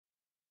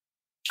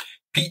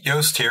Pete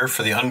Yost here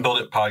for the Unbuild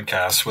It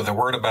podcast with a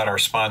word about our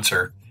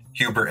sponsor,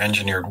 Huber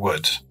Engineered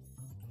Woods.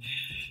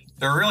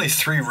 There are really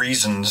three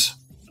reasons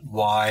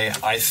why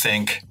I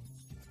think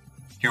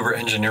Huber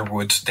Engineered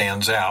Woods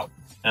stands out,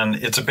 and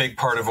it's a big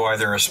part of why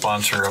they're a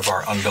sponsor of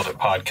our Unbuild It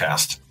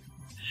podcast.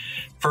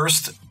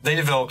 First, they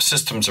develop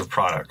systems of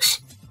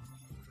products.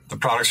 The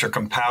products are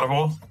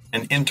compatible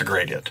and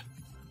integrated.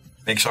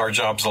 Makes our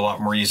jobs a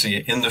lot more easy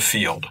in the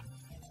field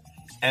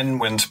and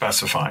when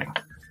specifying.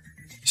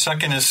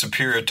 Second is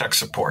superior tech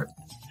support.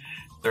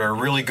 There are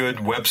really good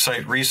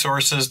website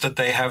resources that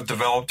they have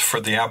developed for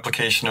the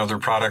application of their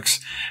products,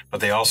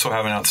 but they also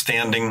have an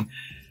outstanding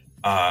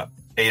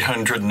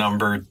 800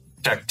 number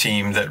tech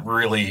team that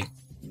really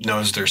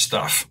knows their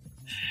stuff.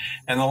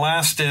 And the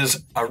last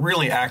is a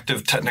really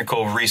active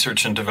technical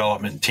research and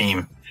development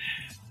team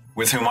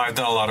with whom I've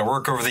done a lot of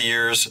work over the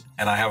years,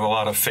 and I have a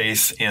lot of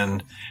faith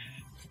in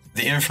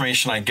the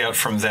information I get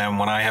from them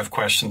when I have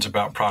questions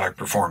about product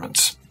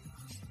performance.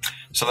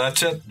 So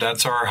that's it.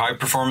 That's our high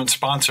performance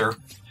sponsor.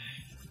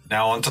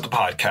 Now on to the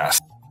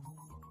podcast.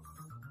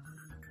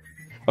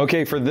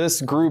 Okay, for this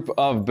group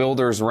of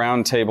builders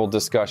roundtable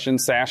discussion,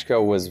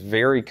 Sashco was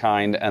very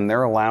kind, and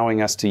they're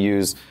allowing us to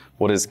use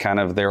what is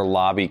kind of their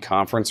lobby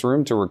conference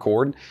room to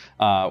record.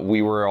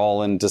 We were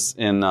all in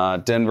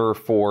Denver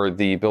for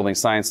the Building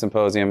Science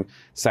Symposium.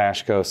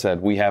 Sashco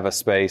said we have a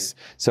space.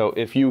 So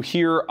if you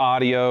hear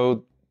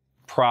audio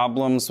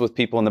problems with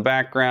people in the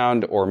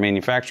background or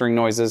manufacturing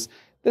noises,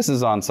 this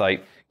is on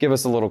site. Give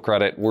us a little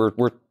credit.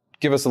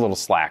 Give us a little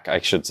slack,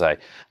 I should say.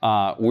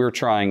 We're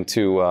trying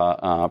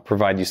to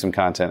provide you some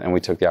content, and we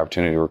took the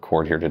opportunity to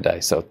record here today.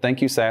 So thank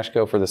you,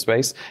 Sashco, for the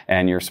space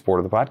and your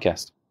support of the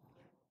podcast.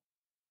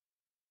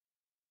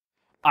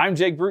 I'm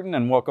Jake Bruton,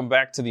 and welcome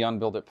back to the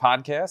Unbuild It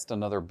podcast,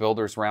 another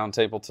Builders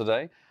Roundtable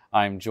today.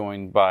 I'm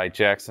joined by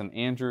Jackson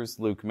Andrews,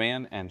 Luke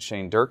Mann, and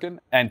Shane Durkin.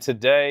 And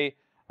today,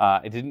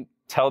 I didn't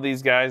tell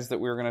these guys that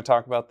we were going to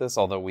talk about this,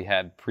 although we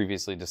had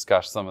previously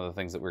discussed some of the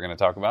things that we're going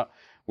to talk about.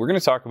 We're going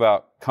to talk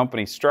about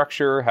company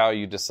structure, how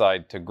you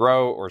decide to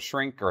grow or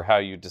shrink, or how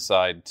you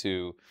decide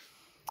to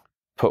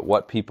put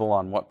what people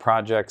on what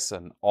projects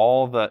and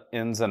all the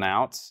ins and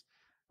outs.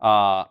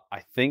 I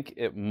think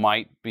it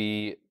might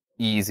be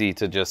easy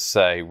to just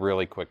say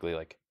really quickly,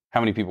 like, how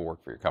many people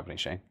work for your company,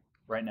 Shane?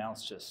 Right now,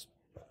 it's just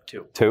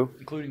two. Two?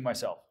 Including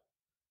myself.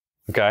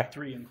 Okay.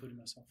 3, including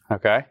myself.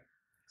 Okay.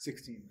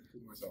 16,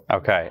 including myself.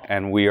 Okay,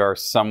 and we are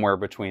somewhere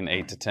between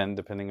 8 to 10,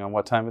 depending on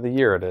what time of the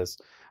year it is.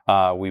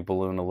 We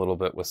balloon a little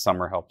bit with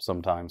summer help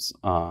sometimes.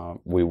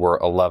 We were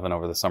 11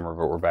 over the summer,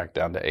 but we're back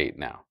down to 8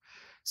 now.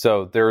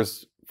 So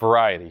there's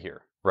variety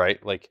here,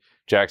 right? Like,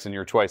 Jackson,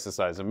 you're twice the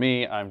size of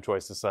me. I'm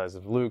twice the size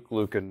of Luke.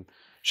 Luke and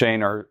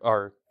Shane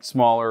are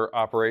smaller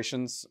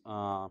operations.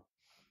 How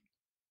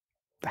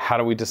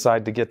do we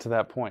decide to get to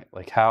that point?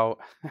 Like, how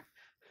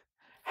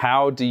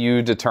do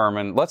you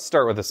determine? Let's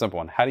start with a simple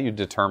one. How do you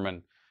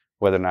determine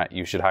whether or not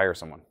you should hire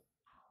someone?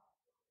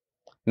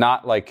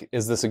 Not like,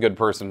 is this a good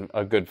person,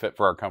 a good fit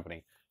for our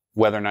company?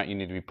 Whether or not you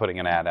need to be putting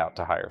an ad out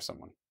to hire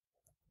someone.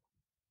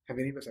 Have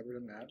any of us ever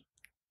done that?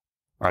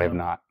 I have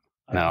not.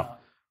 No.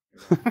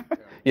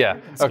 Yeah. Yeah.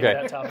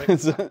 Okay.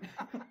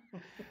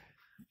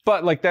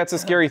 But like, that's a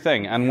scary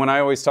thing. And when I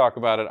always talk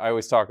about it, I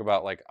always talk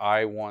about like,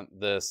 I want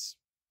this.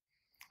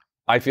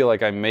 I feel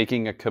like I'm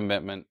making a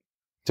commitment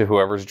to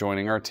whoever's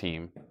joining our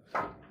team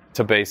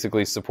to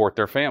basically support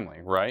their family,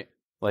 right?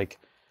 Like,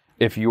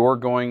 if you're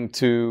going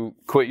to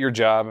quit your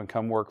job and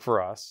come work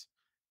for us,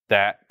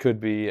 that could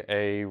be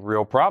a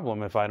real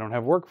problem if I don't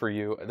have work for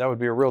you. That would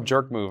be a real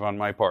jerk move on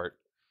my part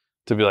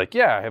to be like,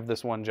 yeah, I have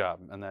this one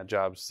job, and that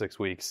job's 6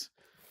 weeks.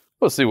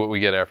 We'll see what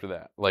we get after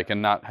that, like,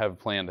 and not have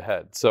planned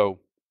ahead. So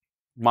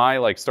my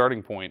like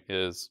starting point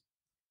is,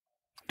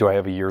 do I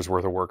have a year's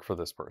worth of work for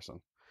this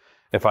person?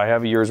 If I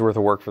have a year's worth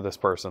of work for this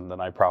person,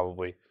 then I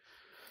probably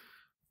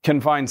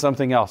can find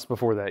something else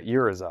before that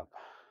year is up.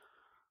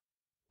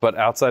 But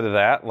outside of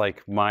that,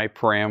 like, my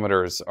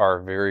parameters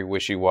are very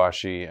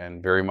wishy-washy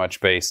and very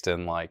much based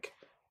in like,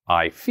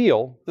 I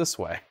feel this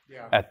way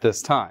at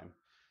this time.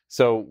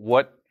 So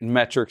what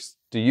metrics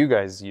do you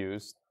guys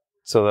use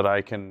so that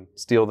I can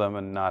steal them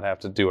and not have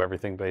to do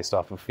everything based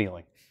off of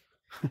feeling?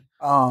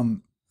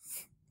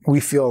 We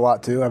feel a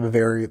lot too. I have a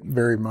very,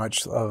 very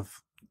much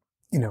of,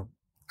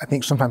 I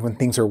think sometimes when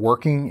things are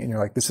working and you're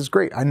like, this is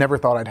great. I never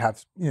thought I'd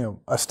have,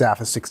 a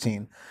staff of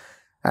 16.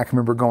 I can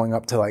remember going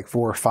up to like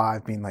 4 or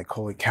 5 being like,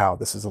 holy cow,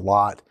 this is a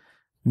lot.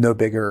 No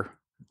bigger.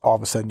 All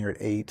of a sudden you're at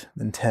 8,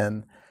 then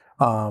 10.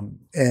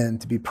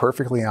 And to be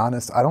perfectly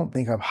honest, I don't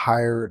think I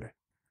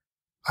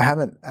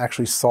haven't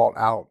actually sought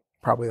out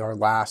probably our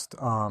last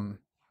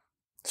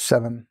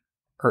 7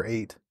 or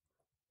 8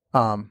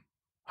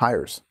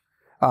 hires.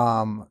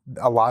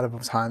 A lot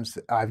of times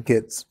I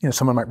get,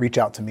 someone might reach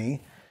out to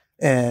me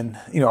and,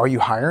 are you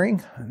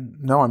hiring?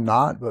 No, I'm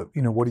not. But,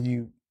 what are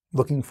you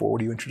looking for?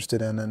 What are you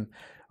interested in? And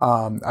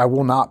I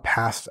will not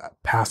pass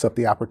up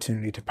the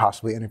opportunity to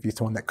possibly interview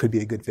someone that could be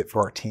a good fit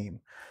for our team.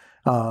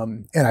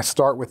 And I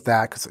start with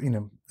that because,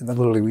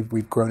 literally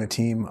we've grown a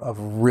team of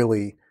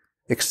really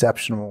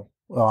exceptional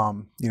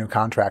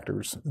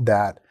contractors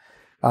that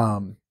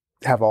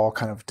have all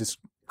kind of just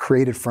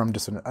created from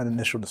just an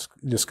initial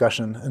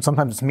discussion. And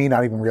sometimes it's me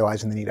not even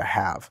realizing the need I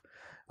have.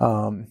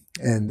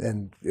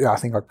 And I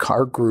think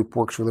our group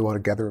works really well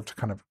together to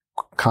kind of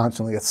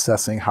constantly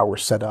assessing how we're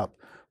set up.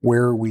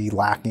 Where are we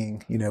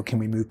lacking? Can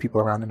we move people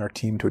around in our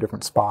team to a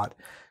different spot?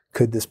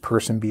 Could this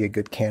person be a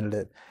good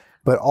candidate?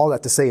 But all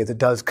that to say is it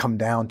does come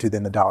down to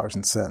then the dollars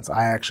and cents.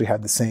 I actually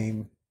have the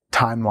same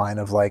timeline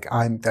of I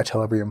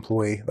tell every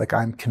employee,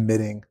 I'm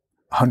committing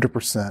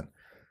 100%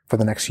 for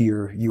the next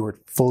year. You are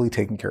fully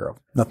taken care of.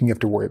 Nothing you have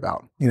to worry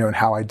about. And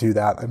how I do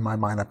that, in my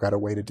mind, I've got a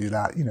way to do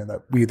that.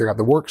 That we either have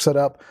the work set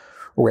up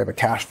or we have a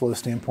cash flow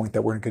standpoint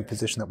that we're in a good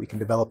position that we can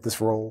develop this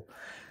role.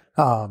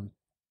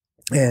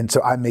 And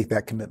so I make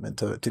that commitment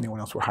to anyone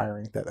else we're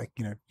hiring that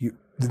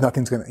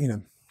nothing's going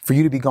to, for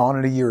you to be gone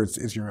in a year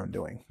is your own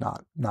doing,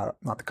 not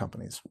the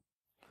company's.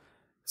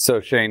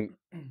 So Shane,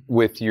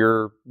 with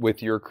your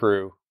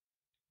crew,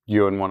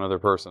 you and one other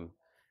person,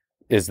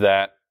 is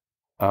that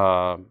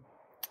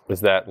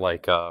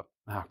like, oh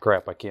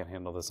crap, I can't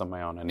handle this on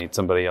my own. I need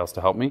somebody else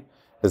to help me.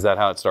 Is that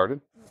how it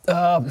started?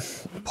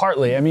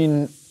 Partly. I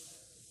mean,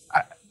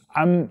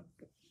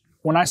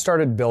 when I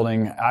started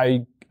building,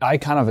 I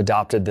kind of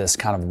adopted this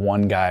kind of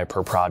one guy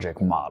per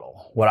project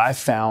model. What I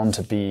found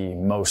to be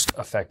most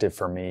effective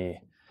for me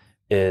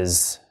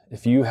is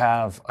if you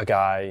have a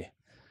guy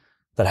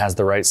that has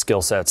the right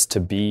skill sets to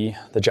be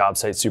the job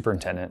site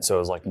superintendent, so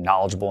is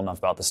knowledgeable enough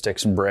about the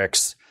sticks and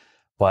bricks,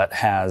 but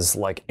has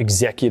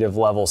executive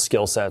level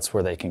skill sets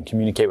where they can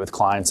communicate with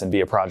clients and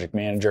be a project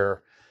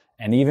manager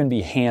and even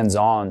be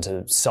hands-on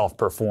to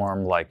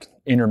self-perform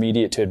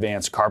intermediate to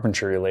advanced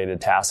carpentry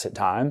related tasks at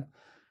time,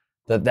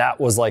 that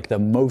was the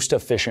most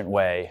efficient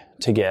way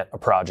to get a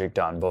project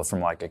done, both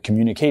from a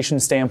communication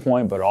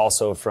standpoint, but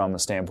also from a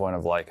standpoint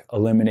of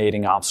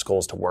eliminating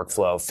obstacles to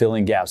workflow,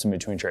 filling gaps in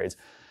between trades.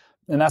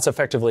 And that's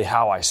effectively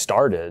how I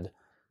started.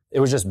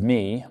 It was just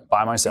me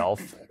by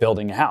myself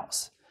building a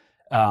house.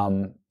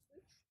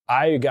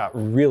 I got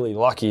really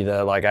lucky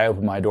that I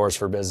opened my doors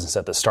for business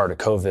at the start of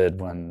COVID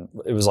when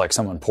it was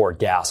someone poured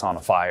gas on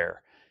a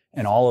fire,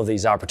 and all of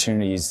these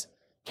opportunities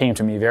came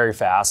to me very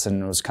fast,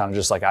 and it was kind of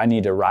just I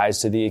need to rise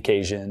to the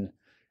occasion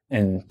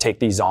and take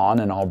these on,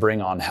 and I'll bring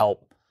on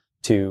help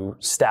to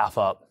staff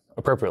up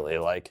appropriately.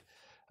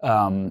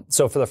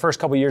 So for the first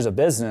couple of years of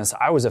business,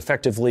 I was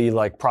effectively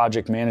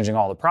project managing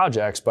all the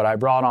projects, but I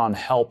brought on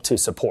help to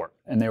support,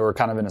 and they were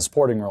kind of in a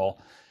supporting role.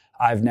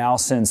 I've now,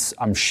 since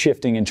I'm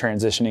shifting and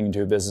transitioning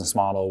into a business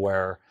model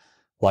where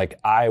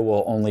I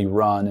will only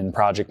run and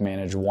project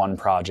manage one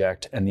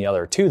project, and the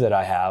other two that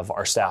I have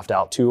are staffed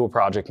out to a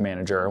project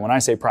manager. And when I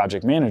say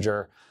project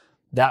manager,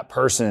 that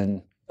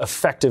person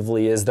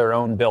effectively is their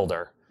own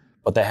builder,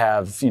 but they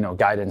have,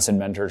 guidance and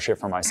mentorship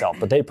from myself.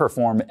 But they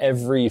perform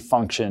every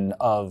function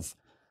of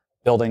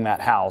building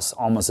that house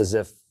almost as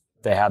if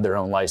they had their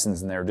own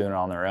license and they were doing it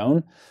on their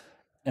own.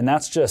 And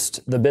that's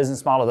just the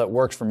business model that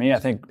works for me. I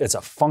think it's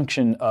a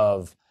function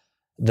of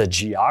the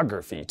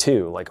geography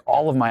too.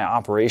 All of my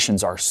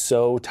operations are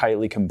so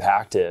tightly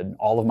compacted.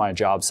 All of my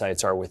job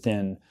sites are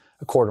within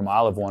a quarter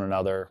mile of one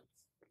another.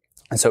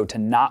 And so to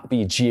not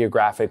be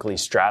geographically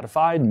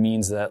stratified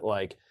means that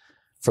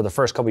for the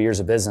first couple of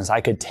years of business,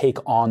 I could take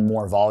on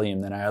more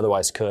volume than I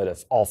otherwise could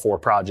if all four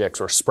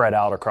projects were spread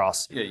out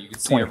across you could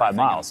see 25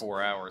 miles. In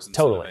 4 hours.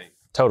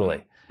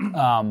 Totally.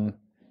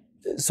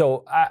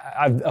 So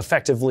I've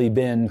effectively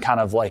been kind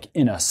of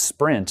in a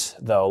sprint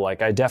though.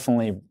 I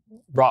definitely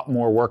brought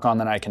more work on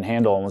than I can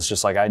handle, and was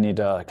just I need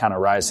to kind of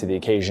rise to the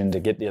occasion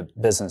to get the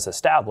business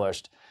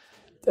established.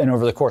 And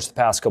over the course of the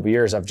past couple of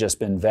years, I've just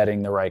been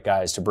vetting the right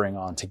guys to bring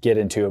on to get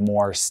into a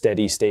more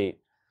steady state,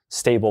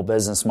 stable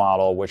business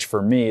model, which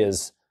for me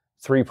is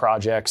 3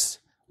 projects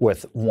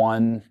with a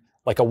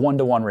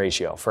 1-to-1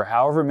 ratio. For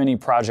however many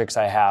projects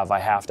I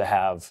have to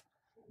have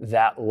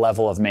that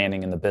level of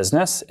manning in the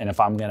business. And if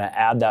I'm going to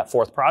add that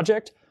 4th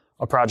project,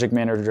 a project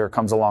manager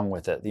comes along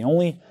with it. The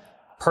only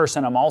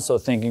person I'm also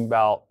thinking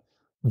about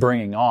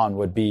bringing on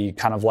would be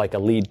kind of a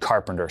lead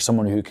carpenter,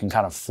 someone who can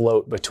kind of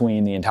float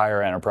between the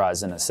entire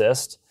enterprise and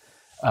assist.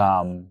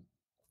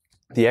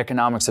 The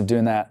economics of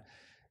doing that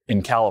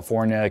in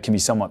California can be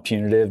somewhat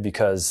punitive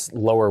because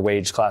lower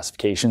wage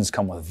classifications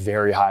come with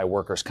very high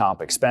workers' comp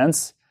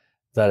expense,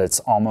 that it's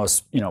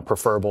almost,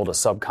 preferable to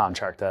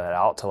subcontract that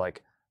out to a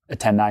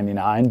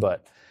 1099.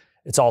 But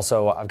it's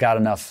also, I've got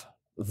enough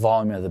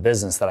volume of the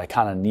business that I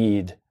kind of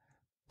need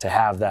to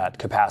have that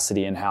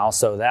capacity in-house.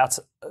 So that's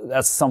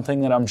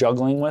something that I'm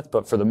juggling with.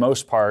 But for the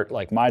most part,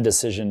 my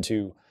decision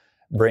to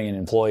bring an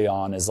employee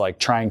on is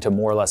trying to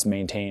more or less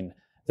maintain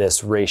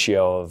this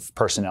ratio of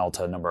personnel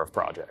to number of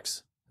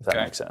projects, if that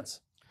makes sense.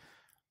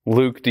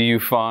 Luke, do you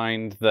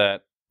find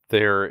that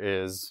there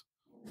is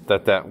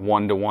that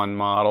 1-to-1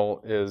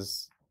 model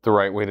is the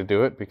right way to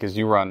do it? Because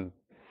you run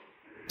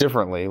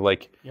differently,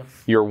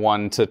 you're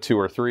 1 to 2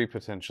 or 3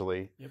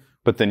 potentially,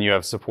 but then you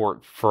have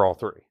support for all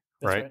 3,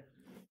 right?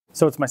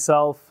 So it's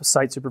myself,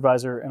 site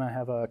supervisor, and I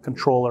have a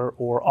controller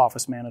or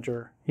office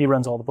manager. He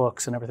runs all the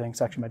books and everything.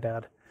 It's actually my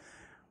dad.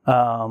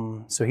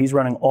 So he's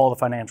running all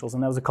the financials,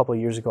 and that was a couple of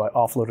years ago. I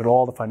offloaded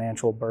all the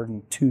financial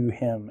burden to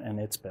him, and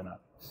it's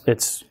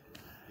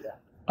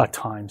a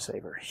time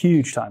saver,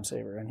 huge time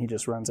saver, and he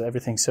just runs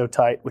everything so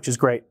tight, which is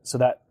great. So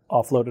that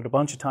offloaded a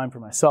bunch of time for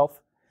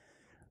myself.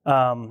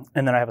 And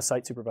then I have a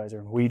site supervisor,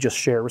 and we just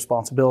share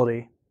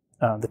responsibility.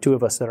 The two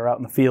of us that are out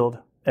in the field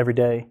every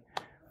day.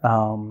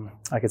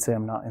 I could say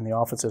I'm not in the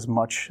office as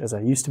much as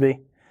I used to be.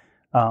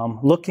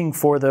 Looking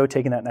for, though,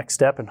 taking that next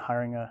step and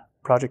hiring a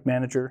project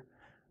manager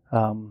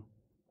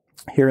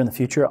here in the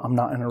future. I'm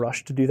not in a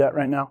rush to do that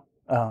right now.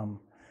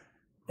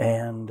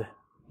 And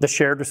the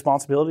shared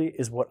responsibility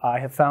is what I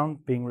have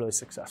found being really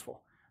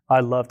successful. I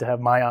love to have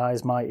my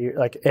eyes, my ear,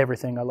 like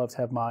everything. I love to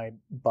have my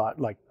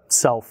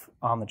self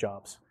on the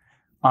jobs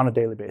on a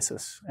daily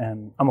basis.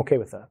 And I'm okay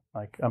with that.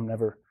 Like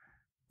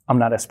I'm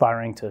not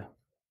aspiring to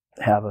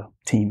have a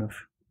team of,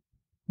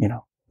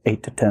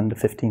 8 to 10 to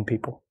 15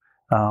 people.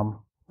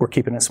 We're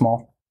keeping it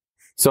small.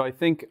 So I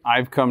think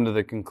I've come to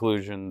the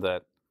conclusion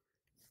that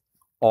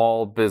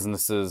all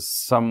businesses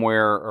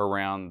somewhere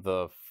around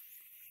the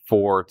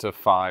 4 to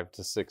 5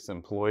 to 6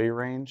 employee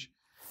range,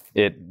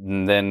 it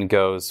then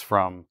goes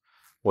from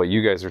what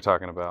you guys are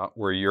talking about,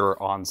 where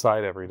you're on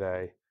site every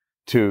day,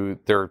 to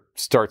there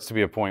starts to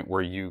be a point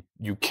where you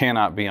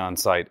cannot be on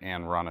site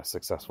and run a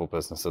successful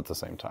business at the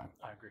same time.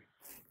 I agree.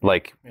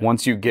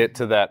 Once you get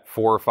to that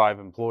 4 or 5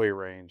 employee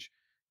range,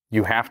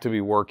 you have to be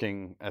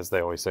working, as they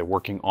always say,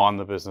 working on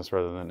the business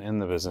rather than in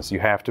the business. You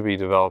have to be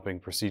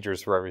developing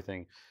procedures for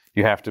everything.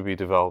 You have to be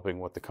developing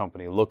what the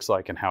company looks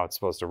like and how it's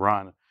supposed to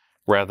run,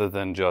 rather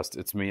than just,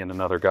 it's me and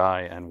another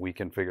guy and we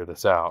can figure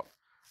this out.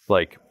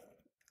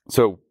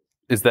 So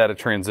is that a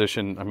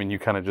transition? I mean, you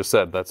kind of just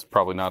said that's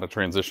probably not a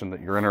transition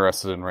that you're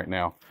interested in right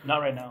now.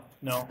 Not right now,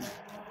 no.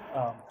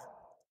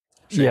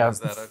 Yeah,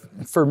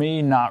 for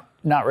me, not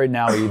right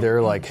now either.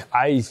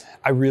 I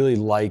really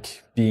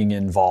like being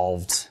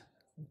involved.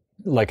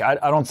 I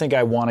don't think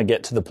I want to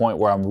get to the point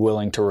where I'm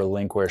willing to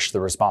relinquish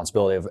the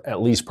responsibility of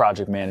at least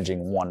project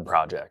managing one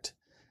project.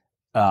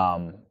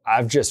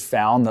 I've just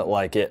found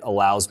that it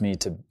allows me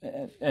to,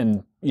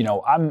 and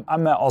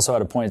I'm also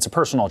at a point, it's a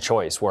personal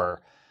choice where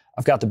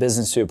I've got the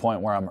business to a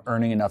point where I'm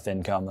earning enough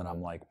income that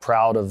I'm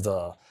proud of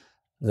the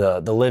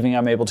living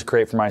I'm able to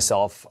create for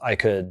myself. I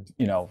could,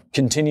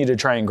 continue to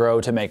try and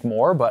grow to make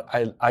more, but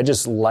I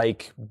just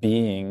like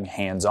being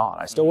hands-on.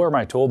 I still wear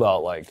my tool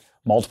belt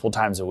multiple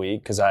times a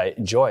week because I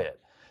enjoy it.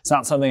 It's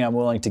not something I'm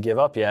willing to give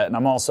up yet. And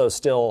I'm also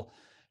still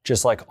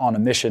just on a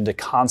mission to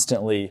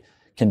constantly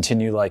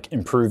continue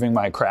improving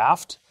my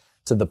craft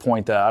to the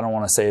point that I don't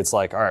want to say it's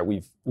all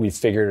right, we've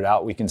figured it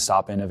out. We can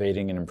stop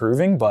innovating and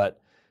improving, but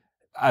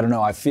I don't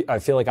know. I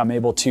feel like I'm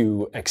able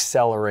to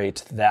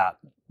accelerate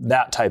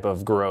that type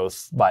of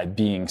growth by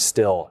being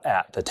still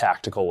at the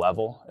tactical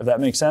level, if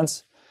that makes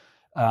sense.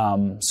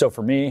 So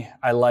for me,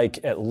 I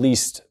like at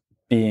least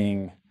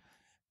being,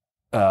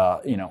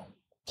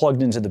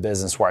 plugged into the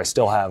business where I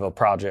still have a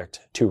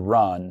project to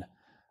run,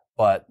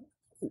 but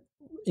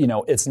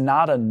it's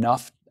not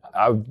enough.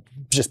 I'm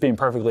just being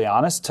perfectly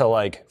honest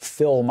to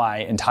fill my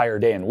entire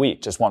day and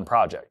week, just one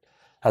project.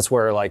 That's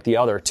where the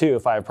other two,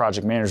 if I have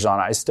project managers on,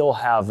 I still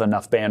have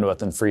enough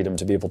bandwidth and freedom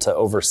to be able to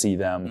oversee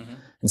them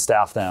and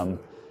staff them.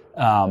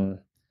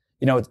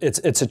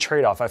 It's a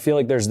trade-off. I feel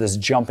like there's this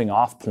jumping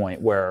off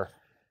point where,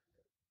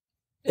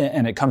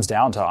 and it comes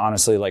down to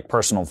honestly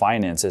personal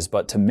finances,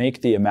 but to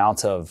make the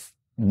amount of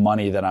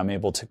money that I'm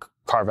able to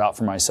carve out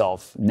for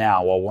myself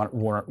now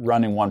while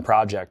running one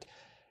project,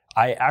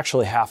 I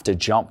actually have to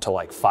jump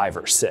to 5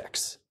 or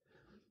 6,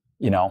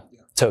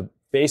 to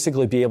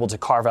basically be able to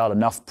carve out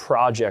enough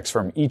projects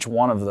from each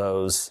one of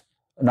those,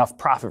 enough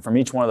profit from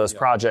each one of those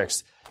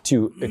projects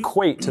to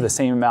equate to the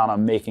same amount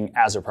I'm making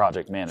as a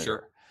project manager.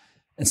 Sure.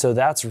 And so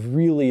that's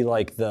really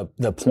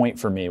the point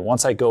for me.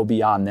 Once I go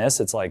beyond this,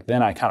 it's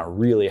then I kind of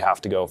really have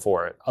to go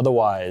for it.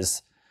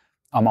 Otherwise,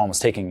 I'm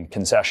almost taking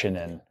concession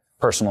in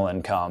personal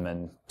income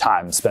and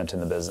time spent in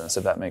the business,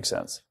 if that makes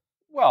sense.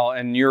 Well,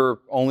 and you're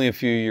only a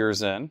few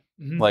years in.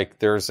 Mm-hmm.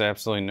 There's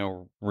absolutely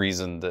no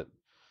reason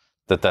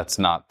that's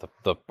not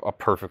a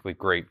perfectly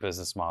great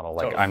business model.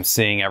 Totally. I'm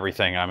seeing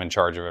everything. I'm in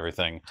charge of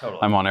everything. Totally.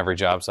 I'm on every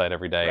job site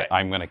every day. Right.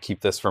 I'm going to keep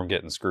this from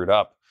getting screwed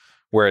up.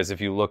 Whereas if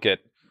you look at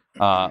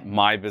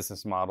my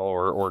business model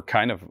or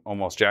kind of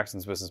almost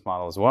Jackson's business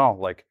model as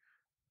well,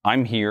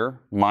 I'm here.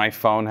 My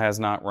phone has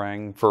not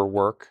rang for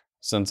work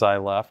since I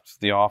left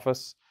the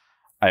office.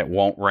 It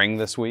won't ring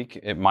this week.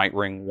 It might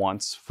ring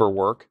once for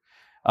work.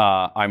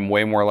 I'm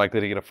way more likely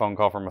to get a phone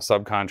call from a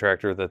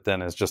subcontractor that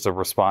then is just a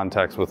respond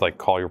text with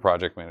call your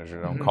project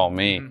manager, don't call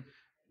me,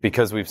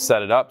 because we've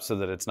set it up so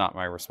that it's not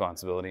my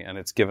responsibility, and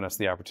it's given us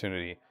the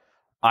opportunity,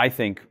 I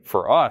think,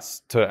 for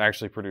us to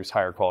actually produce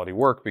higher quality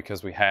work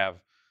because we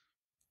have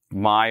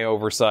my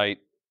oversight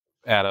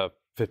at a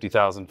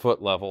 50,000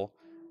 foot level,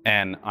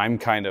 and I'm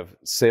kind of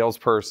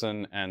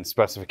salesperson and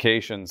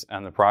specifications,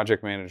 and the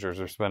project managers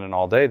are spending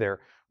all day there,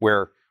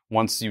 where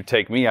once you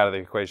take me out of the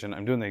equation,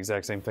 I'm doing the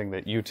exact same thing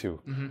that you two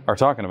are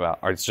talking about.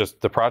 It's just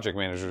the project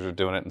managers are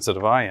doing it instead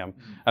of I am.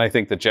 And I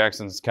think that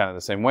Jackson's kind of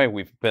the same way.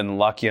 We've been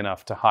lucky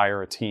enough to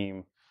hire a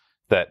team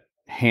that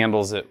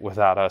handles it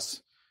without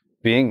us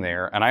being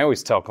there. And I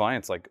always tell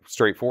clients, like,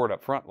 straightforward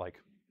up front, like,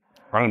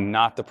 I'm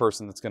not the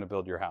person that's going to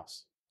build your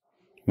house.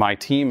 My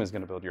team is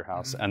going to build your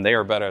house, and they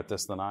are better at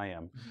this than I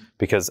am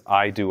because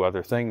I do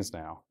other things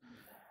now.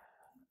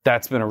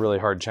 That's been a really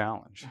hard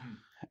challenge.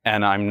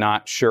 And I'm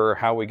not sure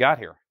how we got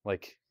here.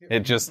 Like,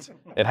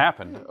 it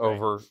happened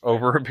over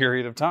a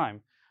period of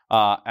time.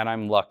 And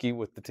I'm lucky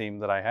with the team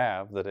that I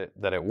have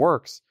that it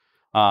works.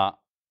 I'm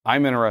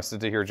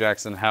interested to hear,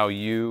 Jackson, how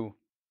you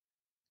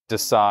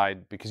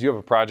decide, because you have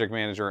a project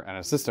manager and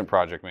assistant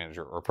project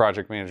manager, or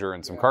project manager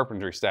and some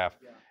carpentry staff,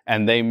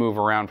 and they move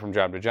around from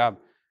job to job.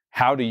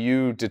 How do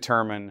you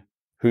determine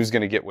who's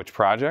going to get which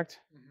project?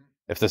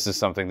 If this is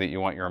something that you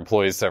want your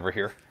employees to ever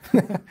hear.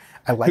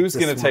 I like who's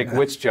going to take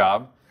which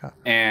job,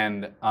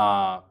 and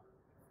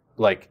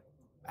like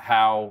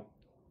how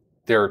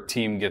their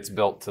team gets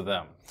built to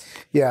them?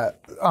 Yeah.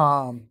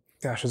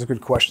 Gosh, those are good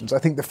questions. I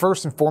think the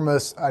first and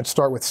foremost, I'd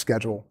start with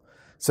schedule.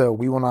 So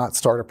we will not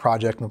start a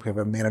project until we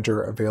have a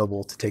manager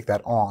available to take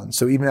that on.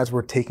 So even as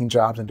we're taking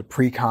jobs into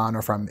pre-con, or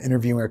if I'm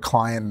interviewing a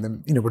client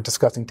and then, we're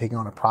discussing taking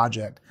on a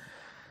project,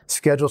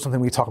 schedule is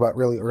something we talk about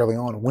really early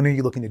on. When are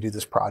you looking to do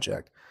this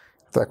project?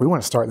 It's like, we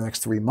want to start in the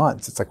next 3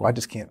 months. It's like, well,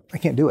 I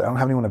can't do it. I don't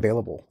have anyone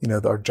available.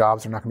 Our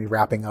jobs are not going to be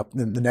wrapping up.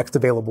 The next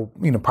available,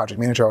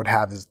 project manager I would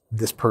have is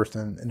this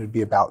person, and it would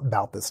be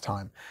about this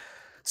time.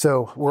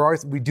 So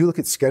we do look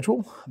at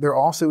schedule. There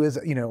also is,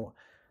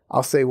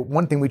 I'll say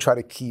one thing we try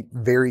to keep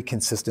very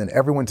consistent.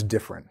 Everyone's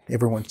different.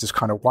 Everyone's just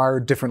kind of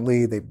wired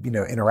differently. They,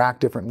 interact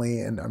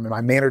differently. And I mean,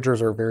 my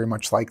managers are very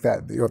much like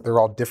that. They're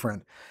all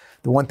different.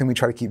 The one thing we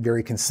try to keep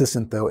very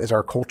consistent, though, is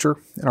our culture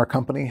in our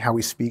company, how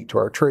we speak to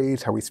our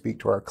trades, how we speak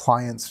to our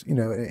clients,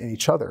 and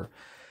each other.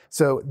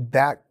 So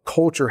that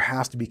culture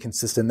has to be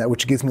consistent,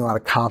 which gives me a lot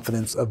of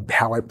confidence of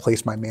how I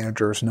place my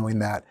managers, knowing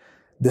that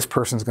this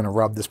person's going to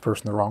rub this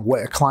person the wrong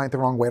way, a client the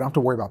wrong way. I don't have to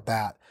worry about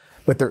that.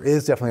 But there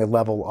is definitely a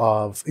level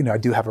of, I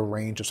do have a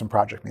range of some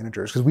project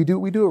managers, because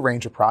we do a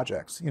range of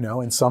projects,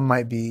 and some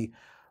might be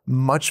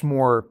much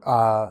more,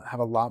 have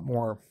a lot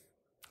more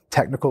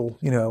technical,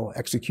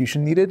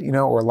 execution needed,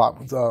 or a lot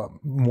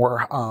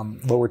more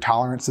lower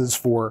tolerances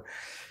for,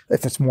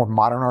 if it's more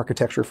modern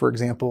architecture, for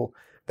example,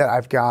 that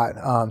I've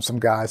got some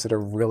guys that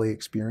are really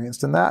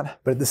experienced in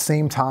that. But at the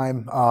same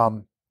time,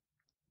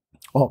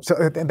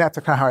 and that's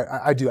kind of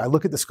how I do. I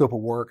look at the scope of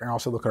work, and I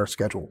also look at our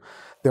schedule.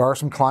 There are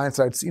some clients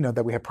that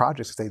that we have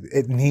projects that say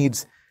it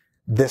needs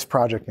this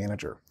project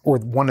manager or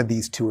one of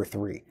these 2 or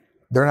 3.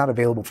 They're not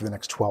available for the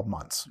next 12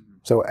 months.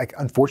 So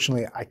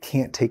unfortunately, I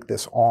can't take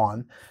this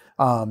on.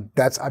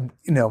 That's kind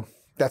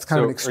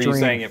of an extreme. Are you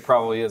saying it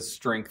probably is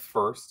strength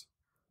first?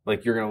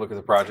 Like, you're going to look at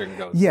the project and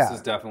go, this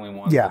is definitely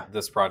one that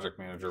this project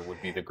manager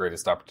would be the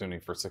greatest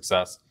opportunity for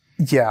success.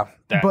 Yeah.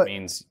 That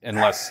means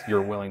unless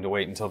you're willing to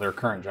wait until their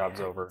current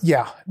job's over.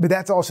 Yeah. But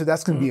that's going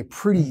to be a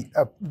pretty,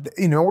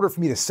 in order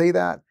for me to say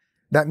that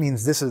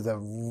means this is a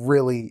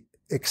really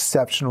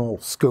exceptional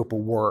scope of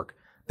work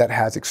that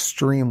has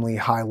extremely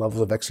high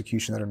levels of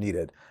execution that are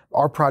needed.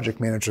 Our project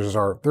managers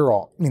I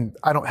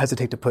don't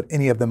hesitate to put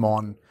any of them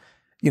on,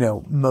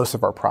 most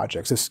of our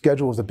projects. So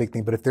schedule is a big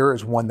thing, but if there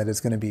is one that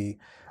is going to be,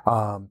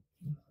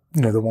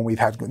 the one we've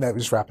had that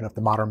was wrapping up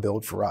the modern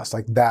build for us,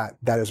 like that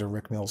is a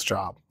Rick Mills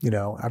job.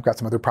 I've got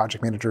some other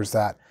project managers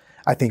that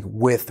I think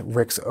with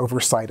Rick's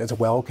oversight as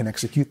well can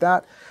execute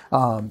that.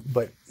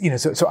 But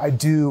so I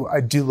do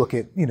look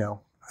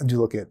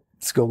at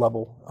skill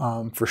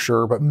level for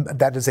sure. But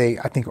that is I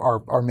think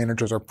our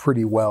managers are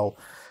pretty well.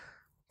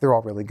 They're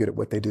all really good at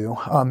what they do.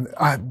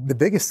 The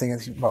biggest thing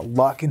is about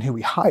luck and who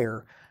we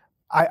hire.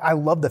 I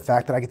love the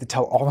fact that I get to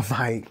tell all of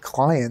my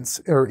clients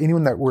or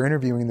anyone that we're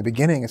interviewing in the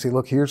beginning and say,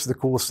 look, here's the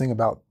coolest thing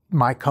about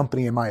my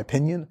company, in my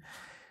opinion,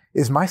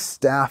 is my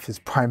staff is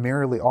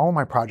primarily, all of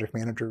my project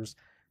managers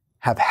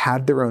have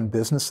had their own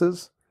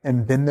businesses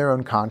and been their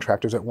own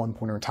contractors at one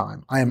point in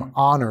time. I am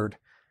honored.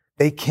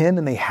 They can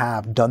and they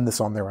have done this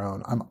on their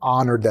own. I'm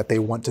honored that they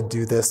want to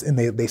do this, and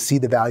they see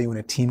the value in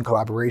a team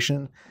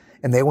collaboration.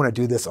 And they want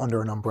to do this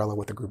under an umbrella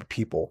with a group of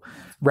people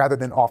rather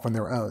than off on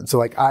their own. So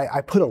like I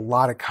put a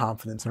lot of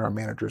confidence in our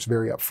managers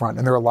very upfront.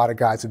 And there are a lot of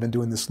guys who've been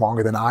doing this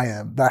longer than I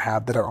am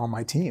that are on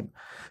my team.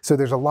 So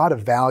there's a lot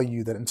of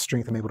value and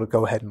strength I'm able to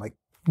go ahead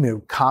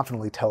and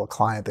confidently tell a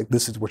client that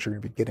this is what you're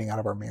going to be getting out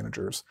of our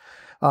managers.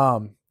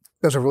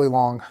 That's a really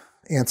long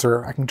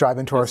answer. I can dive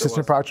into our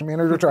assistant project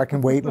managers, or I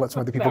can wait and let some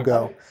other people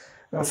go.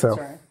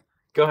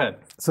 Go ahead.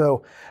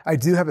 So I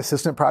do have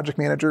assistant project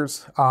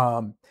managers.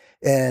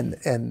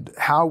 And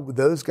how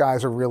those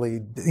guys are really,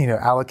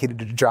 allocated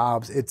to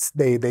jobs,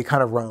 they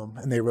kind of roam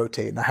and they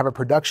rotate. And I have a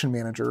production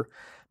manager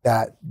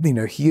that,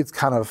 he has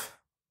kind of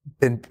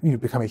been,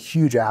 become a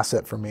huge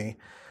asset for me.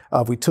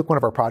 We took one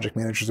of our project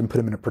managers and put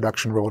him in a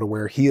production role to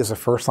where he is a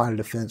first line of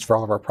defense for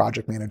all of our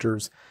project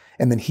managers.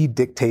 And then he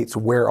dictates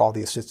where all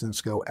the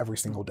assistants go every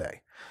single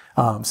day.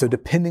 So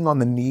depending on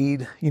the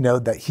need,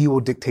 that he will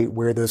dictate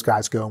where those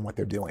guys go and what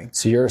they're doing.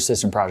 So your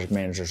assistant project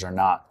managers are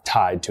not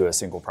tied to a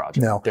single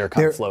project. No, they're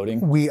kind of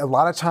floating. A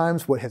lot of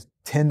times what has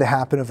tend to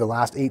happen over the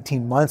last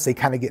 18 months, they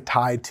kind of get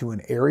tied to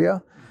an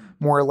area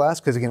more or less.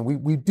 Because again,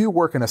 we do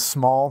work in a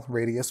small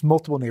radius,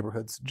 multiple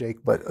neighborhoods,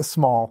 Jake, but a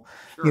small,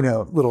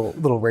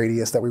 little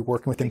radius that we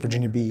work with in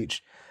Virginia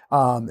Beach.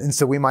 And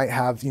so we might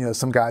have,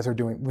 some guys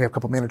we have a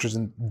couple of managers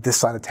in this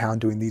side of town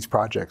doing these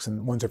projects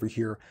and ones over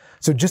here.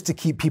 So just to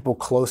keep people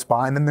close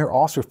by, and then they're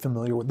also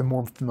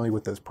more familiar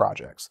with those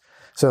projects.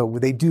 So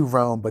they do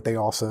roam, but they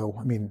also,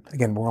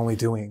 again, we're only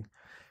doing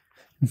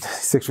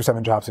 6 or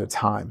 7 jobs at a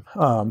time.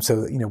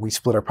 So, we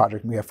split our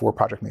project, and we have 4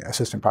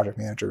 assistant project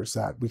managers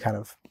that we kind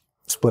of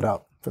split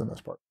up for the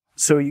most part.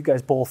 So you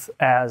guys both,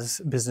 as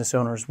business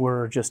owners,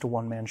 were just a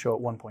one-man show at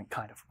one point,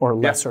 kind of, or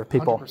lesser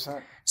people.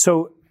 100%.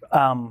 So,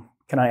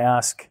 can I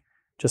ask,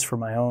 just for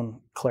my own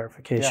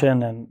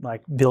clarification and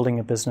like building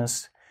a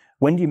business,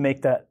 when do you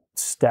make that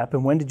step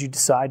and when did you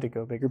decide to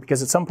go bigger?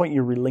 Because at some point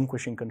you're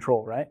relinquishing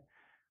control, right?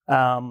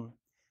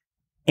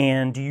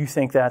 And do you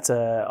think that's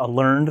a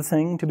learned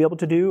thing to be able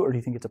to do, or do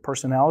you think it's a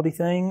personality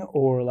thing?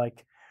 Or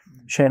like,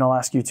 Shane, I'll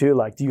ask you too,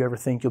 like, do you ever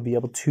think you'll be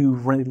able to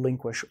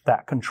relinquish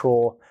that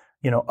control,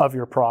 of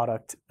your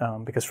product?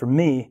 Because for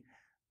me,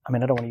 I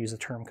don't want to use the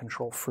term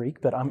control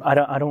freak, but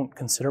I don't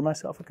consider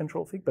myself a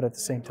control freak. But at the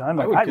same time,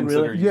 I would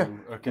consider you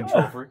a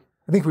control freak.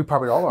 I think we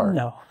probably all are.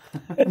 No,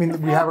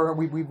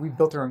 we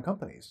built our own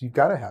companies. You've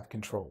got to have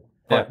control.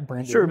 Yeah.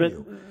 Sure, but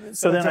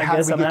so then I how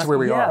guess did we I'm get asking, to where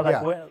we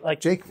are?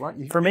 like Jake,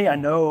 for me, I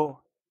know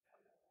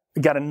I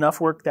got enough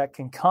work that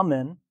can come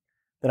in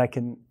that I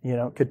can,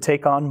 could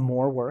take on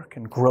more work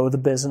and grow the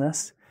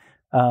business.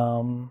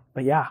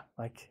 But yeah,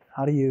 like,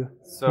 how do you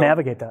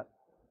navigate that?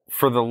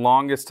 For the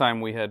longest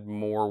time, we had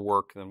more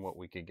work than what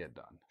we could get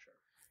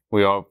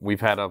done.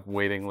 We've had a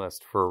waiting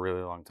list for a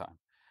really long time.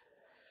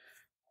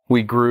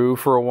 We grew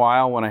for a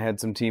while when I had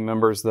some team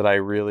members that I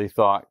really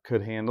thought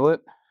could handle it.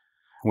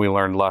 We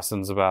learned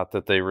lessons about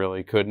that they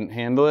really couldn't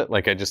handle it.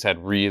 Like I just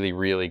had really,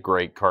 really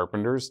great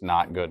carpenters,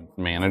 not good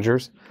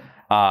managers.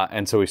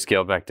 And so we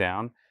scaled back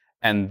down.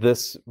 And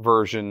this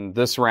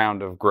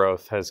round of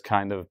growth has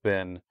kind of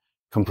been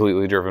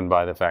completely driven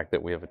by the fact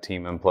that we have a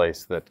team in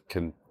place that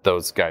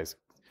those guys.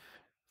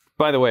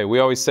 By the way, we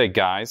always say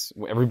guys.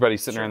 Everybody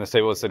sitting around this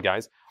table has said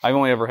guys. I've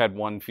only ever had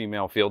one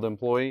female field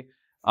employee.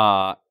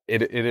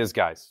 It is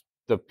guys.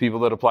 The people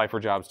that apply for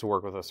jobs to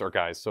work with us are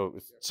guys. So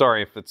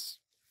sorry if it's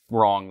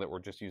wrong that we're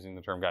just using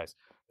the term guys.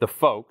 The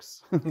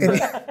folks.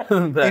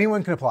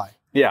 Anyone can apply.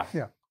 Yeah.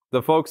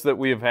 The folks that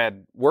we have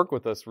had work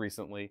with us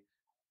recently,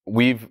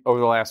 over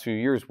the last few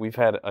years, we've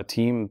had a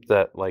team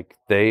that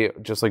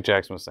just like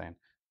Jackson was saying,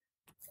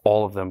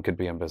 all of them could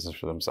be in business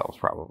for themselves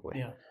probably.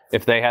 Yeah.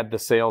 If they had the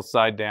sales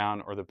side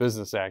down or the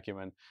business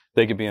acumen,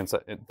 they could be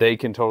inside. They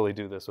can totally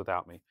do this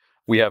without me.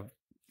 We have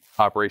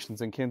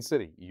operations in Kansas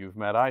City. You've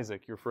met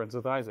Isaac. You're friends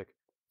with Isaac.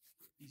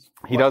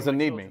 He doesn't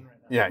need me.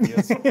 Yeah, he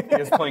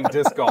is playing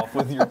disc golf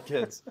with your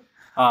kids.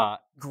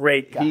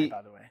 Great guy,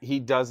 by the way. He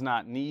does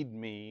not need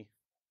me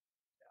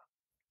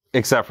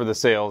except for the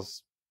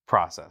sales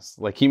process.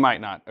 Like he might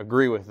not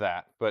agree with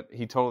that, but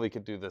he totally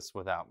could do this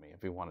without me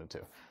if he wanted to.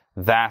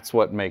 That's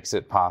what makes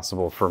it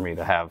possible for me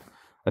to have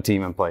a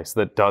team in place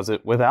that does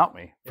it without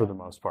me for the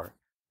most part.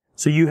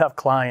 So you have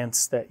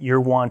clients that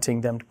you're wanting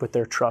them to put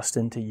their trust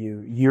into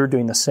you. You're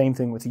doing the same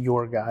thing with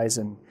your guys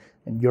and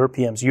your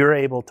PMs. You're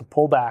able to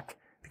pull back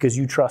because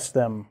you trust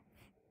them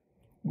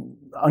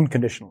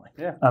unconditionally.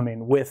 Yeah.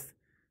 With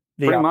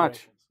the pretty operations.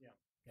 much. Yeah.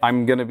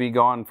 I'm going to be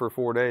gone for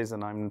 4 days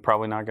and I'm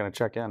probably not going to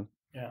check in.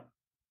 Yeah.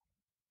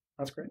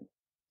 That's great.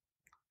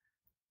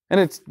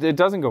 And it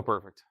doesn't go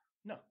perfect.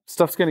 No.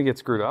 Stuff's going to get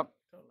screwed up.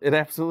 It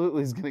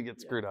absolutely is going to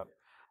get screwed up.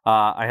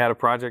 I had a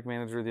project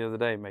manager the other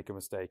day make a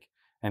mistake.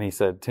 And he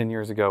said, 10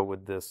 years ago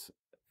with this,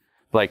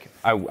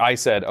 I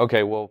said,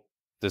 okay, well,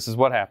 this is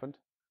what happened.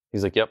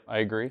 He's like, yep, I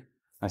agree.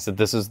 I said,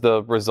 this is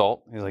the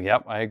result. He's like,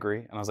 yep, I agree.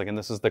 And I was like, and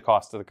this is the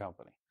cost of the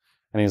company.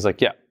 And he's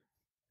like, yeah.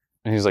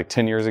 And he's like,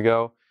 10 years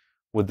ago,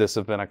 would this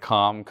have been a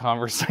calm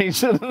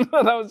conversation?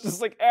 And I was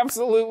just like,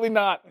 absolutely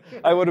not.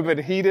 I would have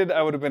been heated.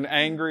 I would have been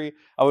angry.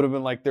 I would have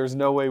been like, there's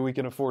no way we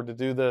can afford to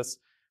do this.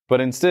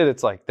 But instead,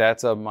 it's like,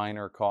 that's a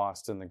minor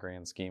cost in the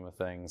grand scheme of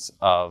things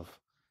of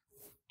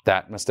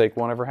that mistake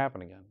won't ever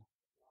happen again.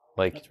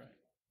 That's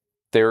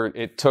right.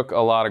 It took a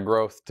lot of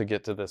growth to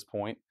get to this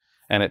point,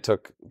 and it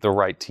took the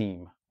right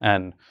team.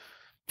 And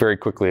very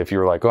quickly, if you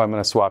were like, oh, I'm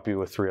going to swap you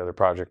with 3 other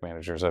project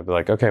managers, I'd be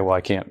like, okay, well,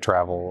 I can't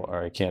travel,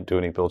 or I can't do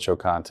any build show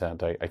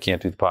content. I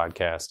can't do the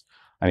podcast.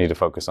 I need to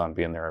focus on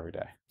being there every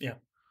day. Yeah.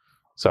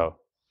 So,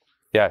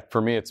 yeah,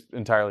 for me, it's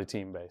entirely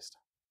team-based.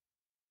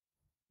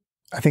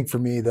 I think for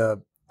me,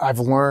 I've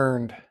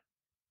learned,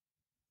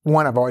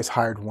 I've always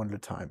hired one at a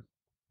time.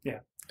 Yeah.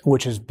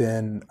 Which has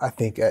been, I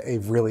think, a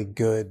really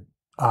good,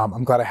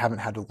 I'm glad I haven't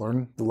had to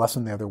learn the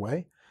lesson the other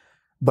way,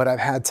 but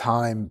I've had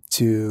time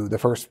to,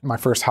 my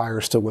first hire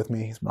is still with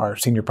me. He's our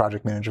senior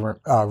project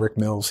manager, Rick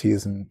Mills. He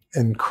is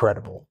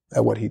incredible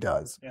at what he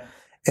does. Yeah.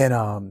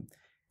 And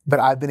but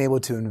I've been able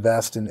to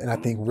invest in, and I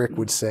think Rick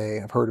would say,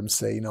 I've heard him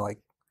say, like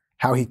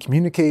how he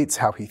communicates,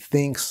 how he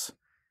thinks,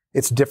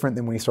 it's different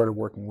than when he started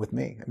working with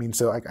me. I mean,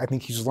 so I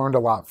think he's learned a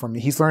lot from me.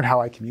 He's learned how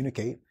I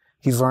communicate.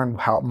 He's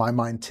learned how my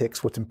mind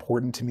ticks, what's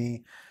important to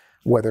me,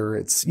 whether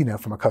it's,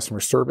 from a customer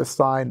service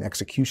side, an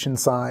execution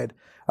side,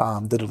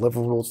 the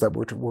deliverables that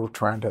we're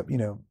trying to,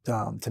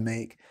 to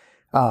make.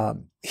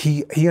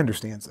 He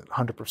understands it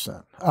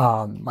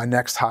 100%. My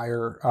next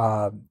hire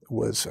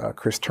was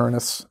Chris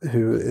Turnus,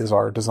 who is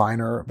our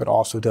designer, but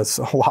also does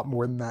a lot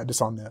more than that,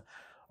 just on the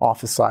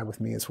office side with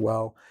me as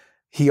well.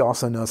 He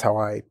also knows they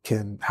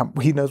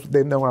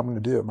know what I'm going to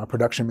do. My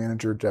production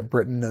manager, Jeb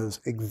Britton, knows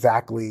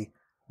exactly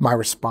my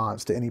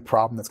response to any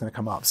problem that's going to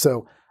come up.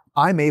 So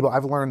I've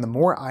learned the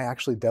more I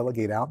actually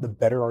delegate out, the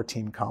better our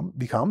team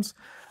becomes.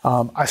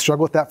 I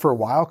struggled with that for a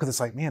while because it's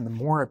like, man, the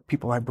more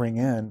people I bring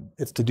in,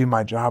 it's to do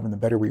my job, and the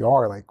better we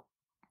are. Like,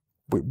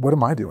 what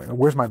am I doing?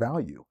 Where's my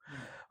value?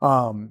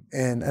 And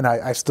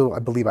I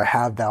believe I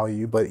have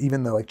value, but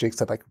even though, like Jake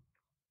said, like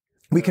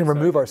we can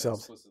remove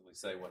ourselves. Explicitly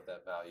say what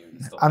that value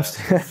you still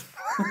have.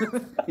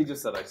 He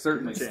just said, I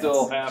certainly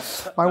still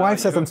have. My wife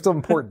says I'm still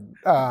important.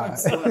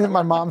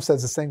 My mom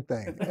says the same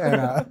thing.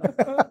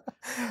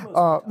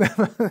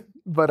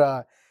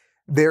 But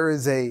there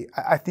is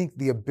I think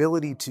the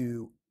ability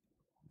to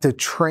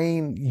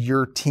train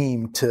your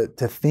team to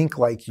think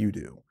like you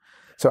do.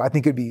 So I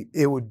think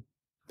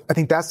I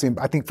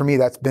think for me,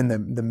 that's been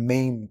the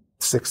main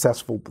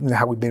successful,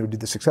 how we've been able to do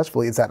this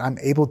successfully, is that I'm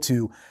able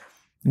to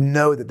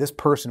know that this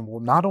person will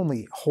not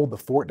only hold the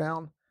fort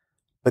down,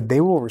 but they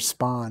will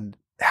respond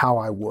how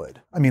I would.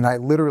 I mean, I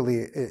literally,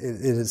 it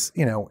is,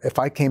 if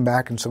I came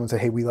back and someone said,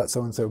 hey, we let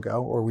so-and-so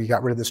go, or we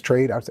got rid of this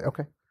trade, I would say,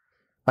 okay.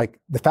 Like,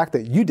 the fact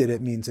that you did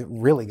it means it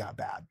really got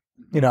bad.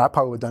 I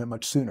probably would have done it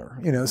much sooner,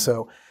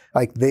 so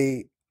like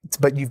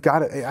but you've got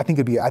to, I think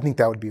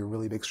that would be a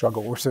really big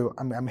struggle. Or so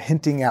I'm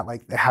hinting at,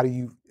 like,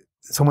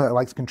 someone that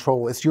likes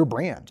control, it's your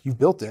brand, you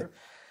built it. Sure.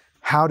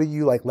 How do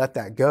you let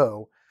that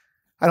go?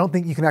 I don't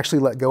think you can actually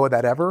let go of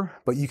that ever,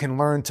 but you can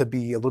learn to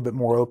be a little bit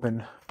more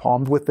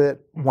open-palmed with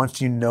it once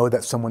you know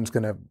that someone's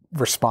going to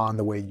respond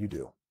the way you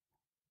do.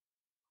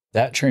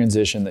 That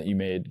transition that you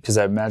made, because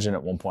I imagine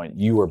at one point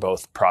you were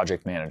both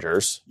project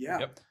managers. Yeah.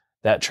 Yep.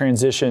 That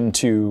transition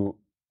to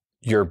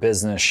your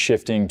business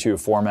shifting to a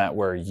format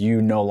where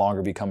you no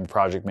longer become a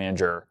project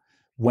manager.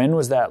 When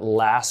was that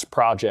last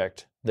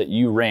project that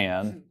you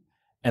ran?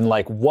 And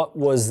what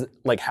was,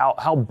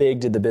 how big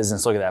did the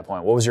business look at that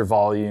point? What was your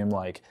volume?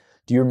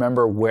 Do you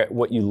remember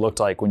what you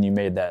looked like when you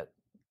made that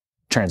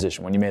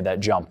transition, when you made that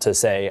jump to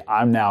say,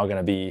 I'm now going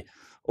to be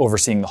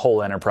overseeing the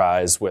whole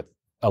enterprise with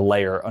a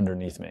layer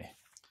underneath me?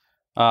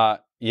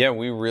 Yeah,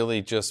 we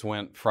really just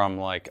went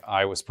from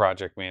I was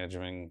project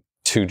managing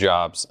 2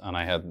 jobs and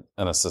I had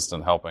an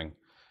assistant helping,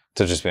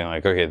 to just being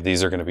like, okay,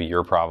 these are going to be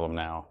your problem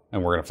now,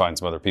 and we're going to find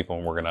some other people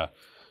and we're going to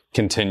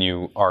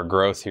continue our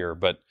growth here.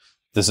 But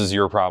this is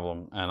your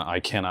problem, and I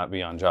cannot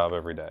be on job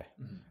every day.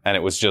 Mm-hmm. And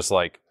it was just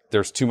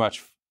there's too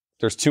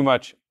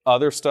much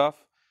other stuff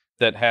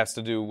that has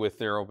to do with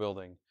Thero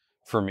building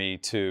for me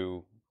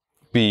to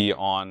be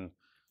on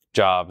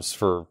jobs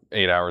for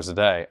 8 hours a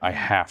day. I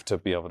have to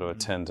be able to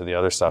attend to the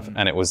other stuff.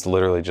 And it was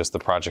literally just the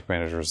project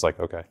manager was like,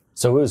 okay.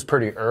 So it was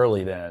pretty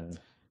early then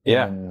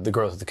in the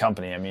growth of the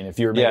company. I mean, if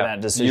you were making that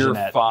decision year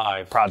at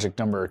 5. project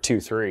number 2,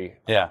 3.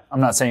 Yeah. I'm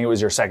not saying it was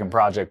your second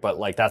project, but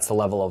that's the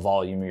level of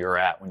volume you're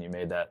at when you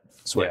made that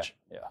switch.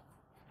 Yeah.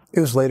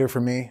 It was later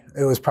for me.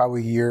 It was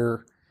probably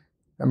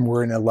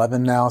we're in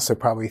 11 now, so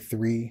probably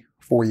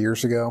 4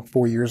 years ago,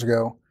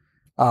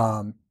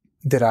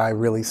 did I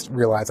really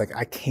realize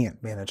I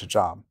can't manage a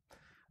job.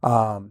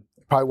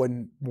 Probably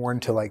wasn't more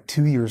until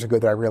 2 years ago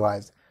that I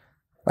realized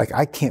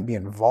I can't be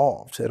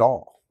involved at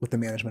all with the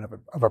management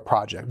of a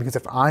project, because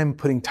if I'm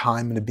putting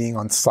time into being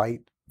on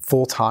site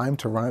full time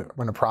to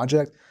run a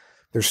project,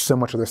 there's so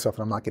much other stuff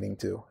that I'm not getting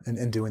to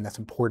and doing that's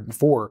important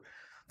for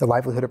the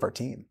livelihood of our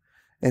team.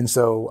 And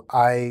so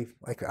my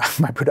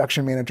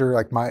production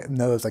manager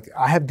knows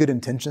I have good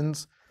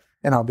intentions,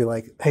 and I'll be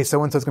like, hey,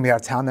 so-and-so's gonna be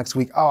out of town next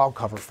week. Oh, I'll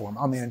cover for him.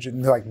 I'll manage it.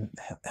 And they're like,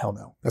 hell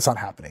no, that's not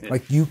happening.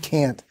 You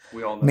can't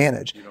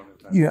manage. You don't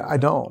have time. I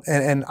don't.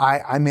 And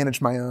I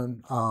manage my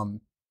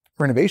own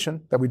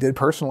renovation that we did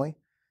personally.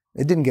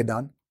 It didn't get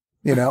done,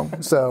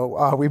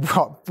 So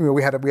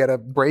we had a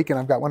break, and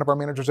I've got one of our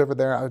managers over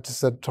there. I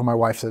just told my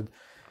wife,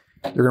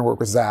 you're going to work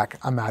with Zach.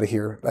 I'm out of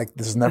here.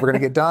 This is never going to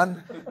get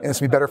done. And it's going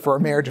to be better for our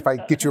marriage if I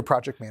get you a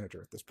project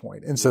manager at this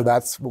point. And so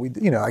that's what we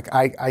do.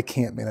 I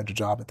can't manage a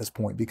job at this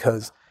point,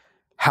 because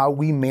how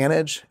we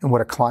manage and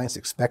what a client's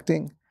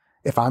expecting,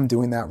 if I'm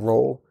doing that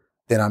role,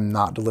 then I'm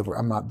not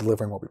delivering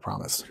what we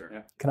promised. Sure.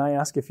 Yeah. Can I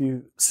ask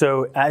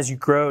so as you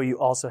grow, you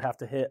also have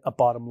to hit a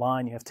bottom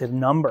line. You have to hit a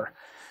number.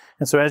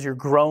 And so as you're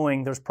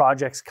growing, there's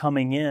projects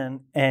coming in,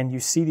 and you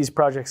see these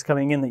projects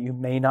coming in that you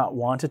may not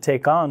want to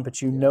take on,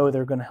 but know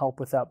they're going to help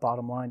with that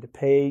bottom line to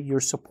pay your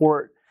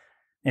support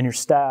and your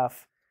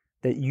staff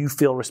that you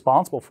feel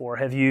responsible for.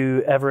 Have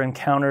you ever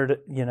encountered,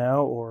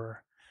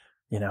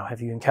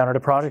 have you encountered a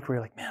project where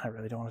you're like, man, I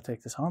really don't want to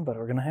take this on, but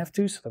we're going to have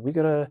to, so that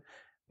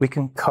we we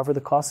can cover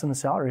the cost and the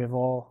salary of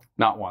all.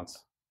 Not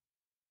once.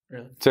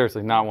 Really?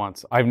 Seriously, not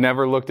once. I've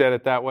never looked at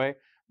it that way.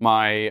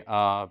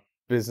 My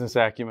business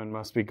acumen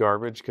must be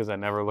garbage because I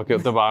never look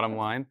at the bottom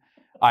line.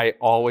 I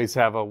always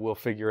have a we'll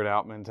figure it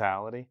out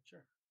mentality. Sure.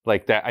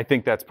 Like that. I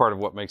think that's part of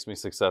what makes me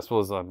successful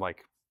is I'm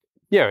like,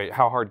 yeah,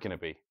 how hard can it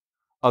be?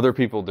 Other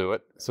people do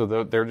it.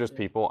 So they're just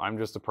people. I'm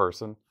just a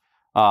person.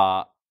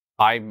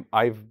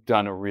 I've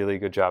done a really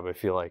good job, I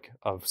feel like,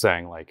 of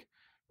saying like,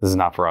 this is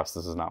not for us.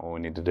 This is not what we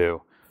need to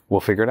do. We'll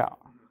figure it out.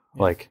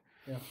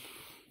 Yeah.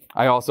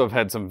 I also have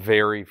had some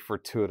very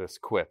fortuitous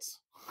quits.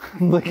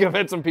 Like I've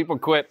had some people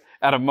quit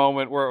at a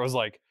moment where it was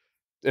like,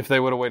 if they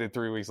would have waited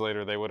 3 weeks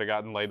later, they would have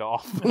gotten laid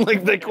off.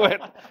 Like they quit.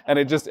 And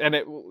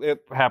it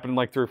happened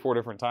like 3 or 4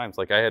 different times.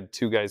 Like I had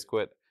 2 guys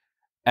quit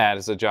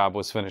as a job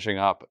was finishing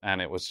up. And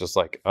it was just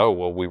like, oh,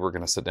 well, we were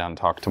going to sit down and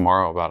talk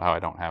tomorrow about how I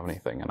don't have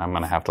anything and I'm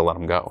going to have to let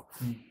them go.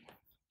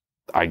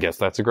 I guess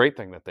that's a great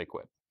thing that they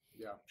quit.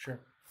 Yeah, sure.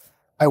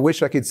 I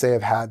wish I could say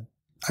I've had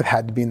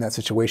to be in that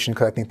situation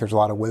because I think there's a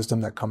lot of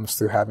wisdom that comes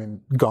through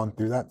having gone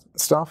through that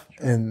stuff.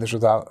 Sure. And there's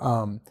without,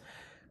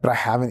 but I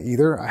haven't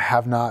either. I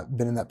have not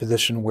been in that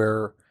position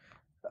where,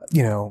 we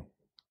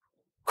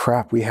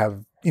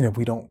have,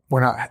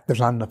 there's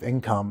not enough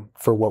income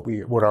for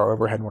what our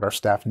overhead and what our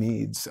staff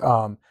needs.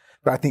 But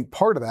I think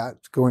part of that,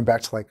 going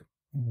back to like,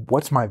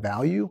 what's my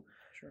value?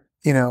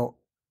 Sure.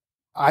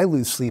 I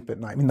lose sleep at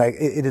night. I mean, like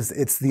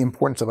it's the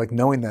importance of like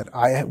knowing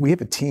that we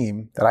have a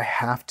team that I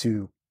have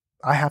to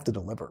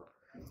deliver.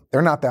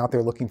 They're not out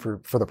there looking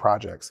for the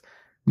projects.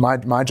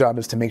 My job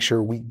is to make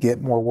sure we get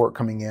more work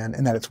coming in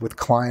and that it's with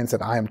clients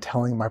that I am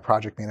telling my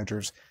project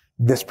managers,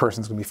 this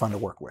person's going to be fun to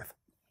work with.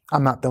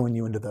 I'm not throwing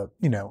you into the,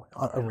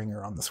 a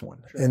ringer on this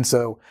one. Sure. And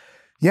so,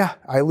 yeah,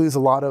 I lose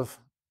a lot of,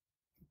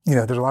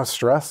 there's a lot of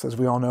stress, as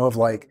we all know, of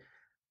like,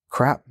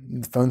 crap,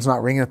 the phone's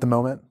not ringing at the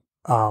moment.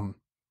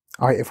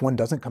 All right, if one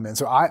doesn't come in.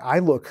 So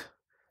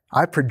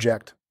I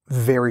project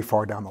very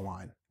far down the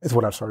line is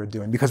what I've started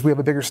doing because we have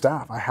a bigger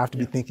staff. I have to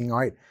be thinking, all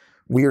right,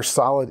 we are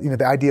solid.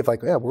 The idea of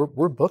like, yeah,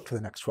 we're booked for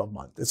the next 12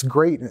 months. It's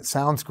great and it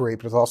sounds great,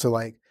 but it's also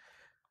like,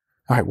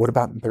 all right, what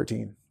about in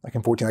 13? Like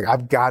in 14? Like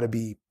I've got to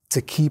be,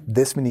 to keep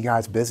this many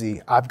guys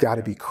busy, I've got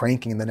to be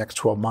cranking in the next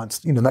 12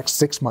 months, next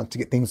 6 months to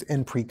get things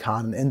in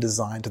pre-con and in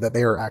design so that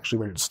they are actually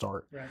ready to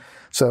start. Right.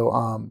 So,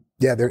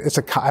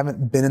 I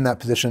haven't been in that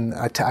position.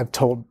 I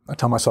tell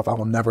myself I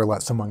will never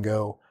let someone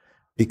go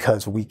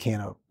because we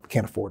can't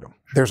afford them.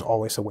 There's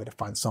always a way to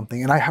find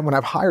something. And when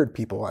I've hired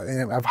people,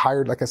 and I've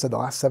hired, like I said, the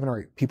last 7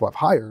 or 8 people I've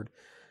hired,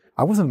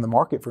 I wasn't in the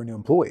market for a new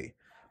employee.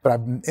 But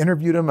I've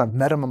interviewed them, I've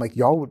met them. I'm like,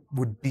 y'all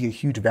would be a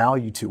huge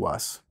value to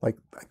us. Like,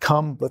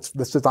 come, let's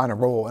design a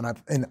role.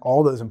 And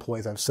all those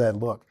employees, I've said,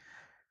 look,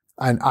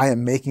 I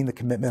am making the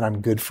commitment.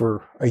 I'm good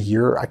for a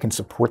year. I can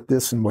support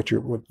this and what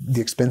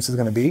the expense is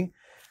going to be.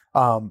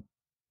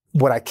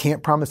 What I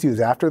can't promise you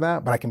is after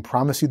that, but I can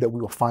promise you that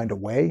we will find a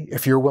way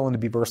if you're willing to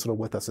be versatile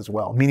with us as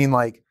well. Meaning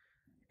like,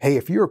 hey,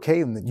 if you're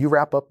okay and you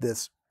wrap up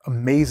this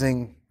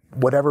amazing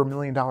whatever $1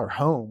 million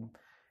home,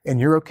 and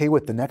you're okay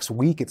with the next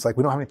week, it's like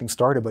we don't have anything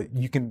started, but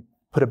you can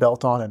put a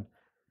belt on and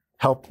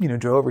help,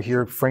 Joe over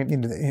here frame.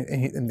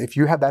 And if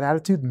you have that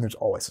attitude, then there's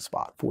always a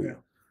spot for you.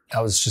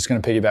 I was just going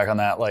to piggyback on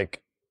that.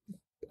 Like,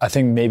 I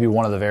think maybe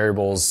one of the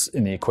variables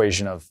in the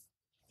equation of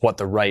what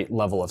the right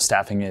level of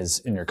staffing is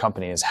in your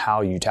company is how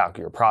you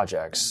tackle your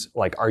projects.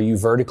 Like, are you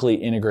vertically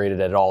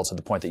integrated at all to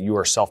the point that you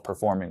are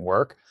self-performing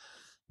work?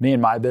 Me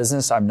and my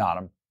business, I'm not.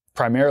 I'm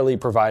primarily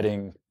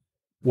providing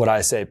what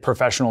I say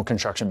professional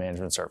construction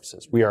management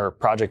services. We are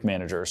project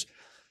managers,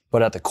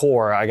 but at the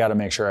core, I got to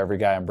make sure every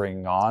guy I'm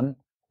bringing on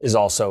is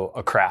also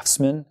a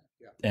craftsman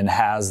and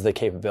has the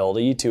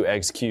capability to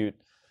execute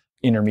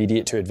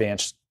intermediate to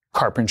advanced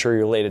carpentry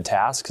related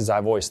tasks. Because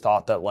I've always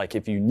thought that like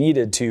if you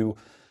needed to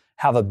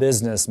have a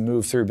business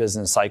move through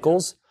business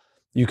cycles,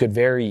 you could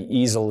very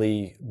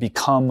easily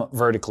become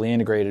vertically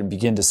integrated and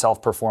begin to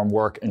self-perform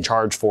work and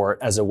charge for it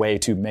as a way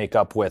to make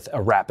up with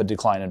a rapid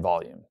decline in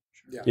volume.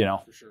 Yeah,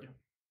 for sure.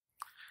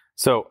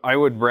 So I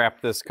would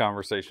wrap this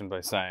conversation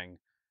by saying,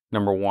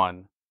 number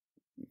one,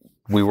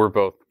 we were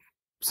both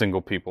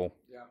single people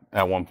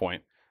at one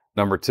point.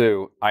 Number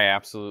two, I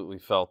absolutely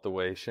felt the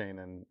way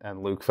Shane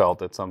and Luke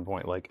felt at some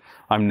point. Like,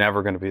 I'm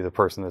never going to be the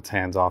person that's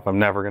hands off. I'm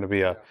never going to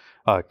be a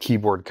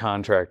keyboard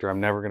contractor. I'm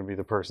never going to be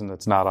the person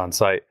that's not on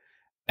site.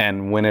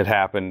 And when it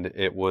happened,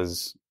 it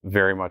was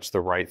very much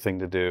the right thing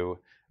to do.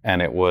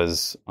 And it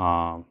was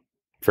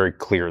very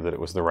clear that it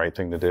was the right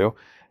thing to do.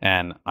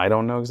 And I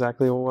don't know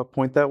exactly what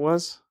point that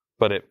was,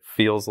 but it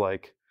feels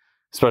like,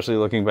 especially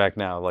looking back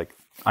now, like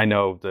I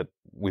know that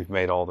we've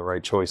made all the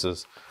right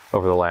choices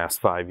over the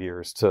last 5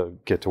 years to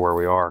get to where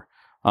we are.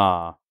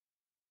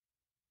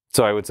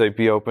 So I would say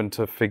be open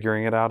to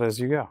figuring it out as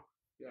you go.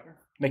 Yeah.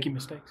 Making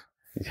mistakes.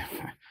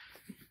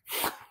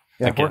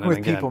 Yeah, working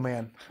with people,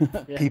 man.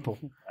 People.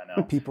 I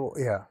know. People,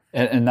 yeah.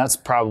 And that's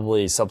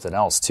probably something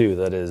else too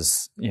that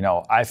is,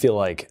 I feel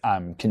like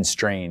I'm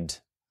constrained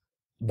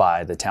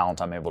by the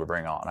talent I'm able to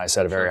bring on. I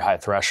set a very high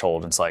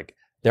threshold. It's like,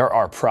 there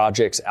are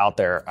projects out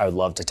there I would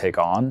love to take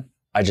on,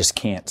 I just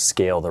can't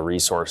scale the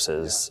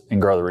resources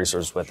and grow the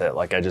resources with it.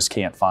 Like I just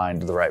can't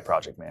find the right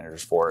project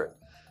managers for it.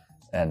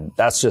 And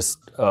that's just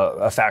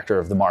a factor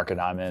of the market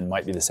I'm in.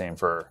 Might be the same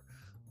for.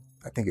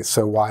 I think it's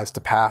so wise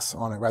to pass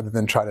on it rather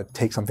than try to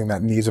take something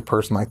that needs a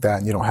person like that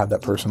and you don't have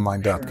that person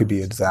lined up. It could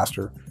be a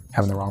disaster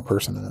having the wrong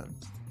person in it.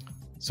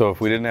 So if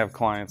we didn't have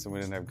clients and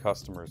we didn't have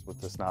customers, would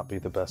this not be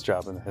the best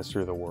job in the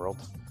history of the world?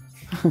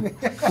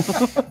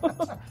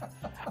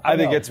 I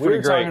think it's pretty we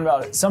were great. talking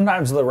about it.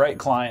 Sometimes the right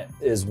client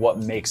is what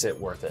makes it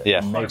worth it.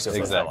 Yeah, makes it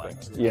exactly.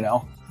 fulfilling, you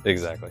know?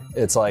 Exactly.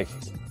 It's like,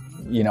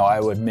 you know, I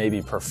would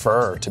maybe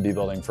prefer to be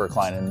building for a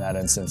client in that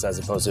instance as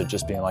opposed to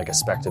just being like a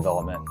spec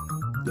development.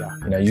 Yeah.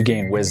 You know, you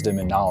gain wisdom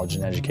and knowledge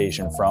and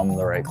education from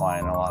the right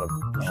client in a lot of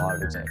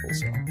examples.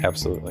 So.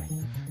 Absolutely.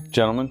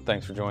 Gentlemen,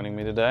 thanks for joining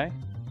me today.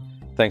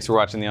 Thanks for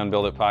watching the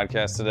Unbuild It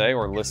podcast today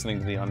or listening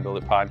to the Unbuild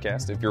It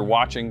podcast. If you're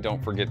watching,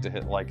 don't forget to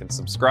hit like and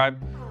subscribe.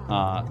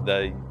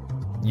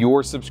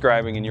 Your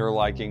subscribing and your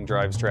liking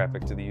drives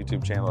traffic to the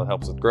YouTube channel. It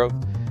helps with growth.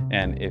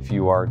 And if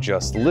you are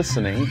just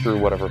listening through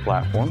whatever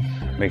platform,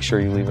 make sure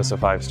you leave us a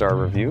 5-star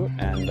review.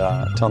 And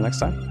until next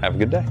time, have a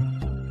good day.